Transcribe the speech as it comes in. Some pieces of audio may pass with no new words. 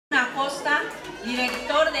Acosta,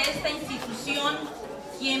 director de esta institución,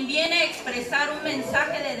 quien viene a expresar un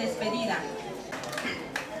mensaje de despedida.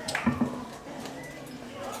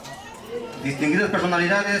 Distinguidas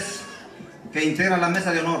personalidades que integran la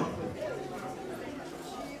mesa de honor,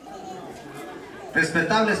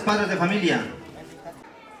 respetables padres de familia,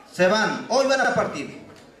 se van, hoy van a partir,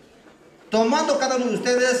 tomando cada uno de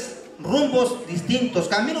ustedes rumbos distintos,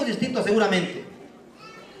 caminos distintos seguramente,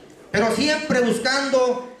 pero siempre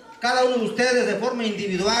buscando cada uno de ustedes de forma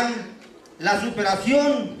individual la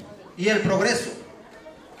superación y el progreso,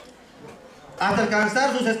 hasta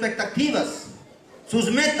alcanzar sus expectativas,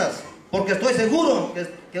 sus metas, porque estoy seguro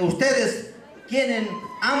que ustedes tienen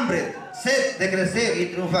hambre, sed de crecer y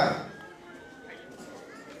triunfar.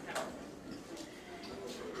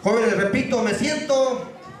 Jóvenes, repito, me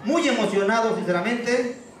siento muy emocionado,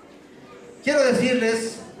 sinceramente. Quiero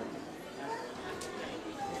decirles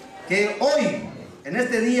que hoy, en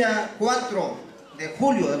este día 4 de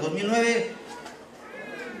julio de 2009,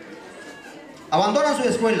 abandonan su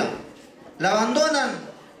escuela. La abandonan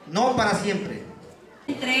no para siempre.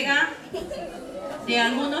 Entrega de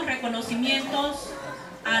algunos reconocimientos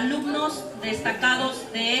a alumnos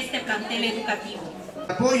destacados de este plantel educativo.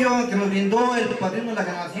 El apoyo que nos brindó el padrino de la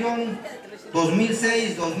Generación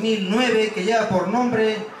 2006-2009, que lleva por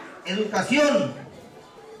nombre Educación,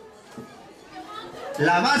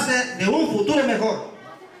 la base de un futuro mejor.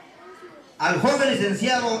 Al joven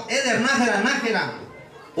licenciado Eder Nájera Nájera,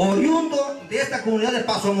 oriundo de esta comunidad de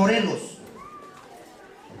Paso Morelos.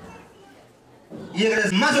 Y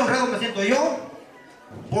el más honrado me siento yo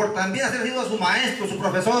por también haber sido su maestro, su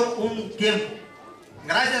profesor un tiempo.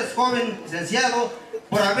 Gracias, joven licenciado,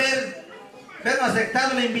 por haber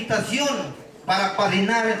aceptado la invitación para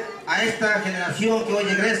padrinar a esta generación que hoy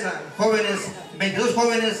egresa, jóvenes, 22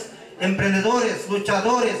 jóvenes emprendedores,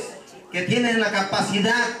 luchadores, que tienen la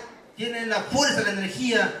capacidad, tienen la fuerza, la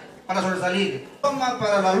energía para sobresalir. Toma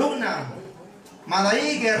para la alumna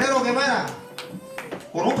Madaí Guerrero Guevara,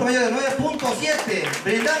 con un promedio de 9.7.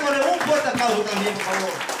 Brindámosle un fuerte aplauso también, por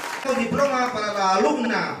favor. Un diploma para la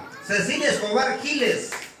alumna Cecilia Escobar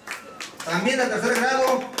Giles, también de tercer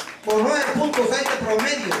grado, con 9.6 de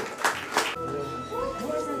promedio.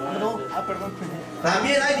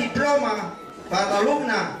 También hay diploma para la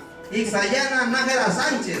alumna Ixayana Nájera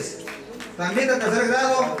Sánchez, también de tercer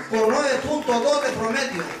grado, con 9.2 de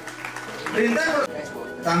promedio. Brindamos.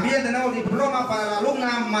 También tenemos diploma para la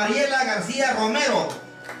alumna Mariela García Romero,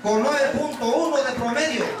 con 9.1 de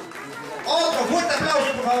promedio. Otro fuerte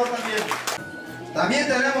aplauso, por favor, también. También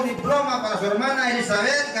tenemos diploma para su hermana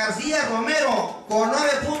Elizabeth García Romero, con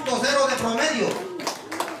 9.0 de promedio.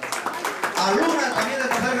 Alumna también de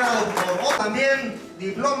tercer grado, por favor. También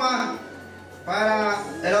diploma para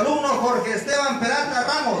el alumno Jorge Peralta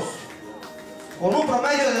Juárez, con un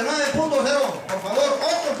promedio de 9.0. Por favor,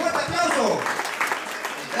 otro fuerte aplauso.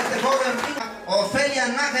 Este joven, Ofelia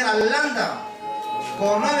Nájera Landa,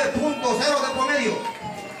 con 9.0 de promedio.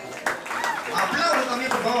 Aplausos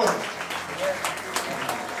también, por favor.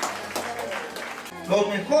 Los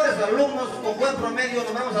mejores alumnos con buen promedio,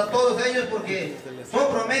 nombramos a todos ellos porque son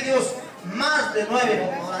promedios más de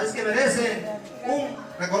 9. Es que merecen un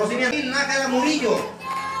reconocimiento. Nájera Murillo,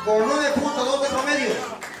 con 9.2 de promedio.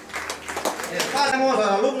 Pasamos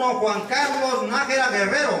al alumno Juan Carlos Nájera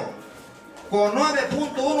Guerrero, con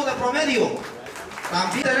 9.1 de promedio.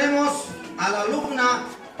 También tenemos a la alumna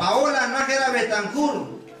Paola Nájera Betancourt,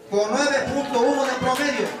 con 9.1 de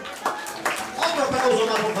promedio. Otro aplauso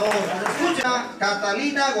más, por favor. Escucha,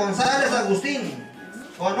 Catalina González Agustín,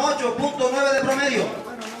 con 8.9 de promedio.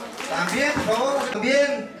 También, por favor,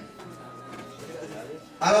 también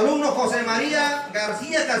al alumno José María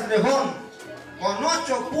García Castrejón, con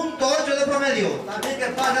 8.8 de promedio. También que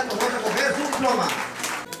pasa, por favor, a recoger su diploma.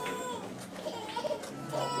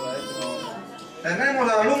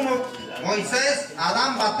 Tenemos al alumno Moisés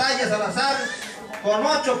Adán Batalla Salazar, con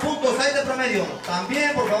 8.6 de promedio.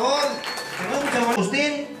 También, por favor,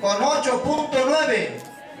 Agustín, con 8.9.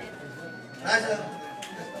 Gracias.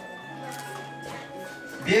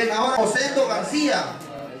 Bien, ahora José García.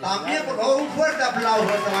 También, por favor, un fuerte aplauso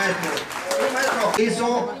a este maestro. Un maestro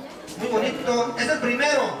hizo muy bonito. Es el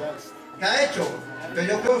primero que ha hecho. Pero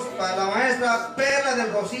yo creo para la maestra Perla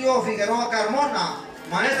del Rocío Figueroa Carmona,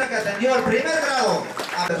 maestra que atendió el primer grado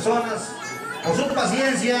a personas por su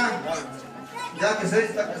paciencia, ya que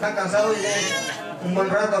están cansados y un buen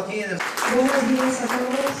rato aquí en el... Buenos días a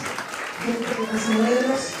todos, gente de Paso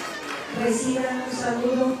Morelos. Reciban un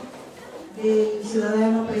saludo del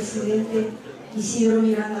ciudadano presidente Isidro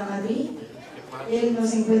Miranda Madrid. Él no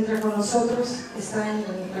se encuentra con nosotros, está en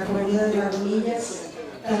la comunidad de Lagunillas,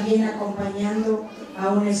 también acompañando a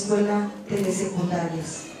una escuela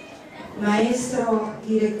telesecundarias. Maestro,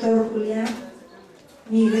 director Julián,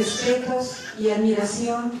 mis respetos y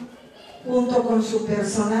admiración. Junto con su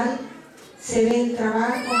personal se ve el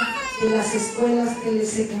trabajo de las escuelas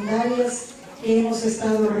telesecundarias que hemos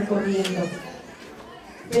estado recorriendo.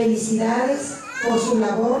 Felicidades por su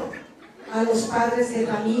labor. A los padres de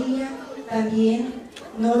familia también,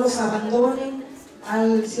 no los abandonen.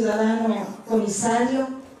 Al ciudadano comisario,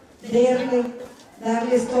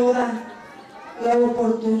 darles toda la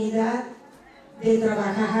oportunidad de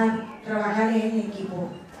trabajar en equipo.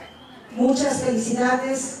 Muchas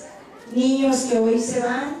felicidades, niños que hoy se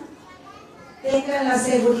van. Tengan la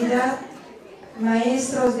seguridad,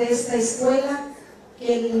 maestros de esta escuela,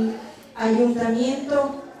 que el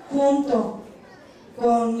ayuntamiento, junto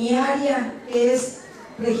con mi área, que es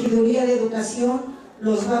regiduría de educación,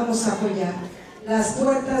 los vamos a apoyar. Las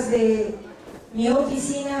puertas de mi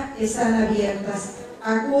oficina están abiertas.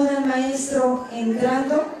 Acudan, maestro,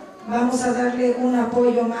 entrando. Vamos a darle un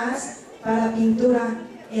apoyo más para pintura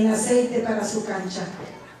en aceite para su cancha.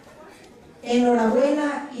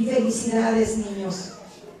 Enhorabuena y felicidades, niños.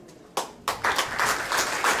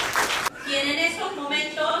 Quien en estos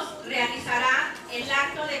momentos realizará el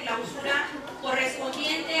acto de clausura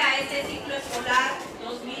correspondiente a este ciclo escolar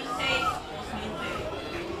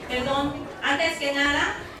 2006-2009. Perdón, antes que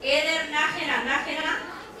nada, Eder Nájera Nájera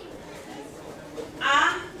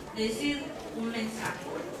a decir un mensaje.